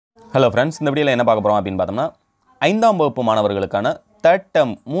Hello friends, இந்த வீடியோவில் என்ன பார்க்க போகிறோம் அப்படின்னு பார்த்தோம்னா, 5ஆம் வகுப்பு மாணவர்களுக்கான தேர்ட்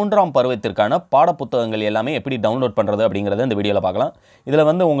டேர்ம் 3ஆம் பருவத்திற்கான பாடப்புத்தகங்கள் எல்லாமே எப்படி டவுன்லோட் பண்ணுறது அப்படிங்கிறத இந்த வீடியோவில் பார்க்கலாம். இதில்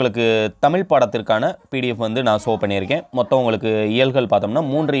வந்து உங்களுக்கு தமிழ் பாடத்திற்கான பிடிஎஃப் வந்து நான் ஷோ பண்ணியிருக்கேன். மொத்தம் உங்களுக்கு இயல்கள் பார்த்தோம்னா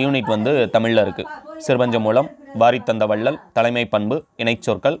 3 யூனிட் வந்து தமிழில் இருக்குது. சிறுபஞ்ச மூலம், வாரித்தந்த வள்ளல், தலைமை பண்பு,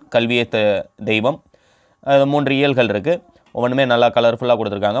 இணைச்சொற்கள், கல்வியே தெய்வம், 3 இயல்கள் இருக்குது. ஒவ்வொன்றுமே நல்லா கலர்ஃபுல்லாக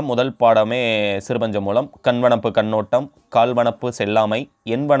கொடுத்துருக்காங்க. முதல் பாடமே சிறுபஞ்ச மூலம், கண்வனப்பு கண்ணோட்டம், கால்வனப்பு செல்லாமை,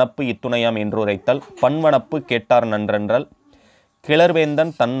 எண்வனப்பு இத்துணையாம் என்றுரைத்தல், பண்வனப்பு கேட்டார் நன்றென்றல்,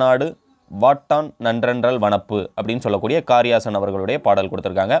 கிளர்வேந்தன் தன்னாடு வாட்டான் நன்றென்றல் வனப்பு அப்படின்னு சொல்லக்கூடிய காரியாசன் அவர்களுடைய பாடல்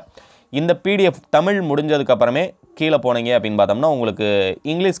கொடுத்துருக்காங்க. இந்த பிடிஎஃப் தமிழ் முடிஞ்சதுக்கப்புறமே கீழே போனீங்க அப்படின்னு பார்த்தோம்னா உங்களுக்கு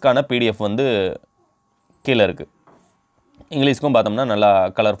இங்கிலீஷ்க்கான பிடிஎஃப் வந்து கீழே இருக்குது. இங்கிலீஷ்க்கும் பார்த்தோம்னா நல்லா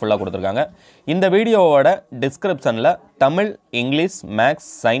கலர்ஃபுல்லாக கொடுத்துருக்காங்க. இந்த வீடியோவோட டிஸ்கிரிப்ஷனில் Tamil, English, maths,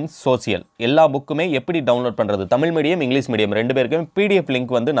 science, social எல்லா புக்குமே எப்படி டவுன்லோட் பண்ணுறது, தமிழ் மீடியம், இங்கிலீஷ் மீடியம் 2 பேருக்குமே பிடிஎஃப்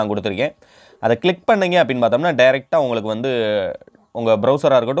லிங்க் வந்து நான் கொடுத்துருக்கேன். அதை கிளிக் பண்ணிங்க அப்படின்னு பார்த்தோம்னா டைரெக்டாக உங்களுக்கு வந்து உங்கள்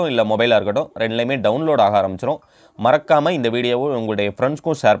ப்ரௌசராக இருக்கட்டும் இல்லை மொபைலாக இருக்கட்டும் 2லையுமே டவுன்லோட் ஆக ஆரம்பிச்சிடும். மறக்காமல் இந்த வீடியோவை உங்களுடைய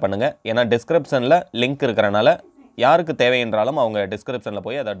ஃப்ரெண்ட்ஸ்க்கும் ஷேர் பண்ணுங்கள். ஏன்னா டிஸ்கிரிப்ஷனில் லிங்க் இருக்கிறனால யாருக்கு தேவை என்றாலும் அவங்க டிஸ்கிரிப்ஷனில்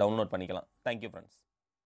போய் அதை டவுன்லோட் பண்ணிக்கலாம். Thank you friends.